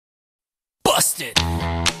busted.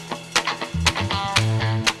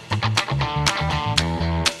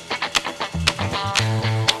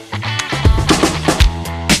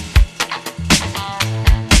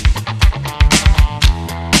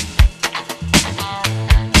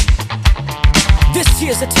 This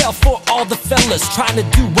here's a tale for all the fellas trying to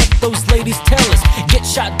do what those ladies tell us. Get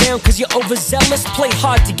shot down cause you're overzealous. Play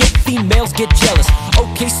hard to get females, get jealous.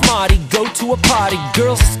 Okay, smarty, go to a party.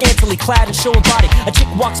 Girls are scantily clad and showing body. A chick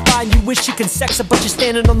walks by and you wish you can sex her, but you're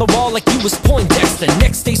standing on the wall like you was Poindexter.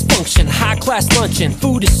 Next day's function, high class luncheon.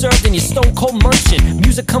 Food is served and you're stone cold munching.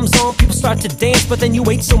 Music comes on, people start to dance, but then you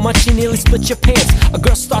ate so much you nearly split your pants. A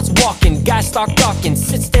girl starts walking, guys start gawking,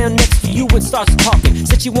 sits down next to you and starts talking.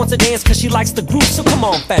 Said she wants to dance cause she likes the groove. So come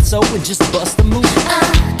on, fatso, and just bust the move.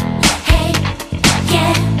 Hey,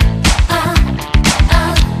 yeah.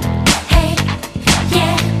 Hey,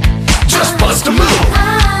 yeah. Just bust a move.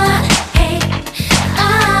 Hey,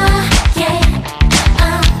 yeah.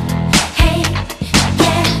 Hey,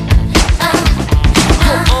 yeah.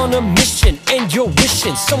 You're on a mission and you're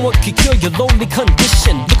wishing someone could cure your lonely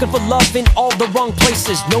condition. Looking for love in all the wrong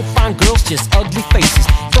places. No fine girls, just ugly faces.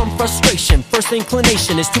 From frustration, first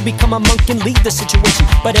inclination is to become a monk and leave the situation.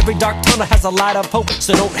 But every dark tunnel has a light of hope,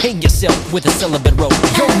 so don't hang yourself with a celibate rope.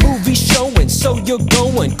 Your movie's showing, so you're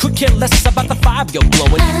going. Could care less about the vibe you're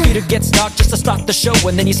blowing. Theater gets dark just to start the show,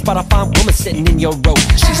 and then you spot a fine woman sitting in your row.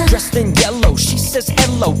 She's dressed in yellow, she says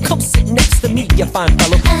hello. Come sit next to me, you fine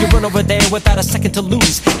fellow. You run over there without a second to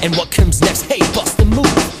lose. And what comes next? Hey, bust the move.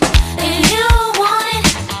 You want it,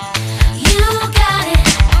 you got it.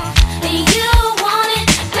 You want it,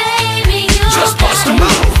 baby, you Just got bust a it.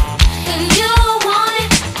 move. You want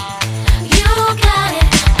it, you got it.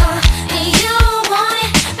 You want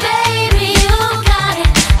it, baby, you got it.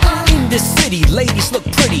 In this city, ladies look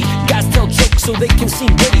pretty. Guys tell jokes so they can seem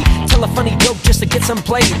witty. Tell a funny joke just to get some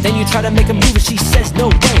play. Then you try to make a move and she says no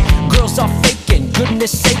way. Girls are faking,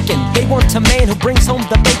 goodness saking. They want a man who brings home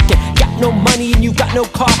the bacon. Got no money and you got no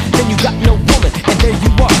car, then you got no woman, and there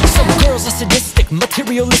you are. Some girls are sadistic,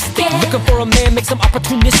 materialistic, looking for a man makes them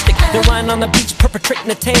opportunistic. They're lying on the beach perpetrating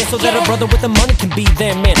a tan so that a brother with the money can be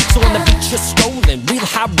their man. So on the beach you're strolling, real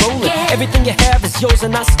high rolling. Everything you have is yours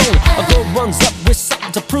and not stolen. A girl runs up with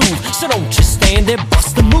something to prove, so don't just stand there,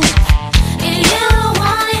 bust the move. You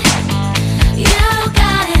want it, you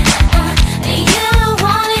got it. You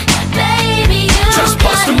want it, baby, you Just got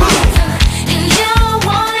bust a it. move. You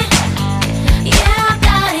want it, you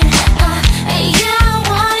got it. You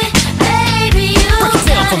want it, baby, you Break it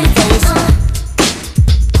down got for me, fellas.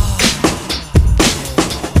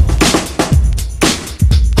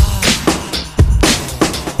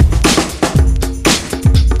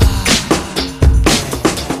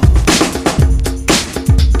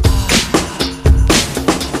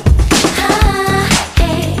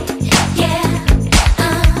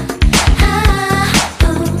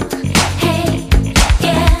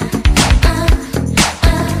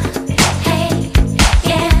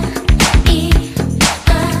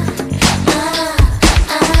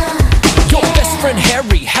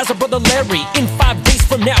 Harry has a brother Larry. In 5 days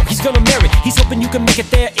from now he's gonna marry. He's hoping you can make it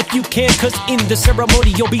there if you can, cause in the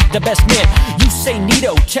ceremony you'll be the best man. You say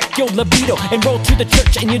neato, check your libido, and roll to the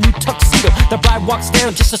church in your new tuxedo. The bride walks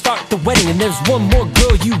down just to start the wedding, and there's one more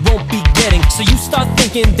girl you won't be getting. So you start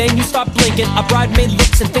thinking, then you start blinking. A bridemaid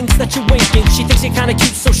looks and thinks that you're winking. She thinks you're kinda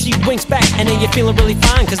cute, so she winks back, and then you're feeling really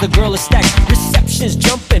fine cause the girl is stacked. Reception's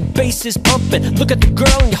jumping, bass is pumping. Look at the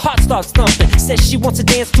girl and your heart starts thumping. Says she wants to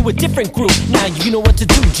dance to a different group. Now you know what to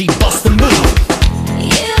do, G, bust the move.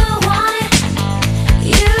 You want it,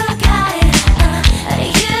 you got it.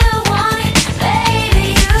 You want it, baby,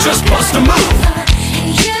 you Just got bust a it. move.